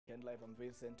And live, I'm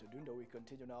Vincent Odundo. We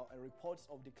continue now, and reports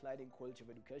of declining quality of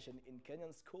education in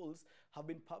Kenyan schools have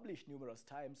been published numerous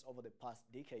times over the past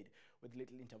decade, with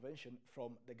little intervention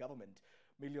from the government.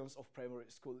 Millions of primary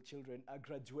school children are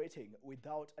graduating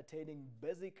without attaining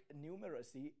basic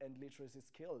numeracy and literacy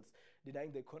skills,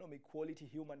 denying the economic quality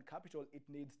human capital it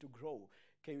needs to grow.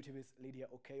 KUTV's Lydia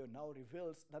Okeyo now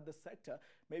reveals that the sector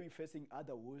may be facing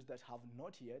other woes that have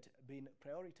not yet been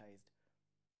prioritized.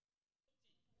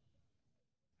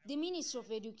 The Ministry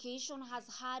of Education has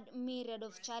had myriad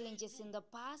of challenges in the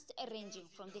past, ranging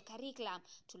from the curriculum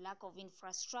to lack of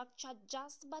infrastructure,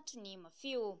 just but to name a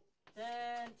few.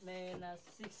 10 minus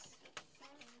 6.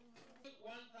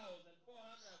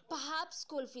 Perhaps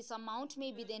school fees amount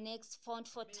may be the next font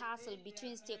for tussle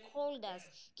between stakeholders.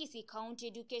 Kisii County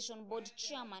Education Board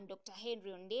Chairman Dr.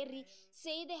 Henry Onderi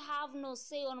say they have no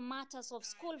say on matters of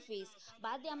school fees,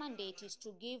 but their mandate is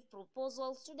to give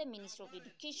proposals to the Ministry of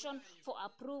Education for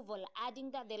approval,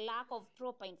 adding that the lack of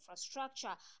proper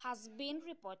infrastructure has been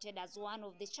reported as one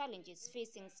of the challenges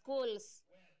facing schools.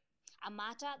 A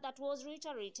matter that was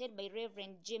reiterated by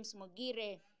Reverend James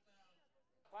Mogire.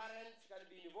 Parents can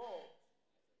be involved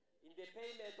in the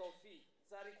payment of fee.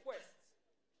 It's a request.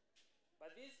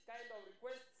 But this kind of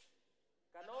request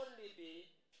can only be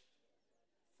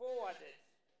forwarded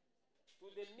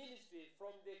to the ministry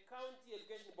from the County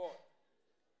Education Board.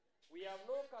 We have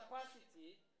no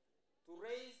capacity to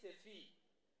raise the fee,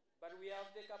 but we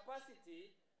have the capacity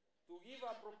to give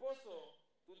a proposal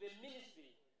to the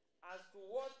ministry as to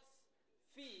what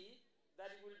fee that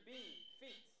will be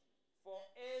fit for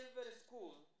every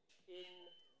school in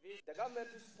this. The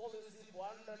government's policy for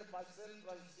 100%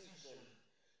 transition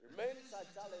remains a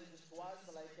challenge to us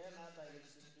like any other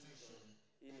institution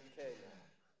in Kenya.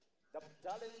 The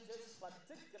challenges,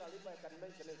 particularly if I can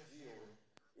mention a few,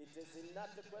 it is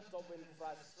inadequate of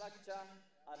infrastructure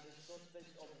and the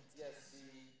shortage of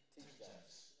TSC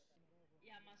teachers.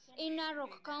 In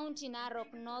Narok County,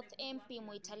 Narok North MP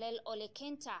Moitalel Ole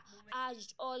Kenta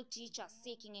urged all teachers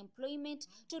seeking employment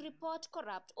to report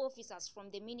corrupt officers from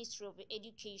the Ministry of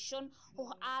Education who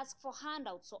ask for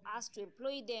handouts so as to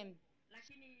employ them,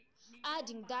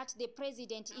 adding that the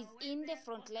president is in the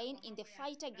front line in the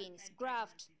fight against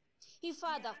graft. He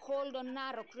further called on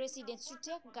Narok residents to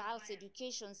take girls'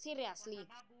 education seriously.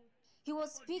 He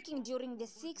was speaking during the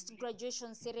 6th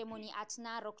graduation ceremony at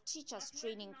Narok Teachers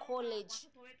Training College.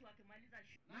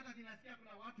 Hata ninasikia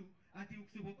kuna watu ati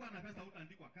usipokuwa na pesa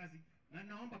utaandikwa kazi, na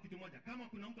naomba kitu moja, kama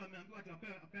kuna mtu ameambiwa ati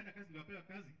apeane kazi ndio apewe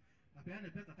kazi, apeane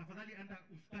pesa, tafadhali enda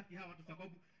ustaki hawa watu,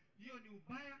 sababu hiyo ni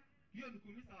ubaya, hiyo ni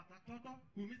kuumiza watoto,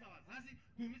 kuumiza wazazi,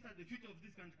 kuumiza the future of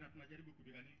this country, na tunajaribu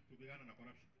kupigana na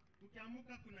corruption.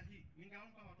 Tukiamuka kuna hii,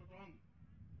 ningeomba watoto wangu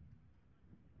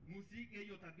musike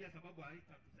hiyo tabia, sababu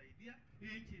haitatusaidia.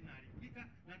 Hii nchi inaharibika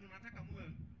na tunataka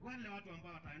muwe wale watu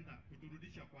ambao wataenda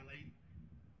kuturudisha kwa laini.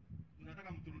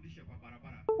 Tunataka mturudishe kwa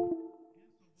barabara.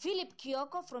 Philip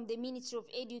Kioko from the Ministry of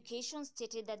Education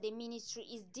stated that the ministry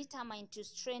is determined to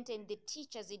strengthen the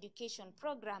teachers' education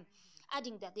program,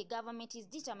 adding that the government is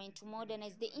determined to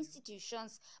modernize the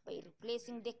institutions by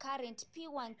replacing the current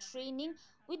P1 training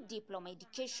with diploma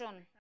education.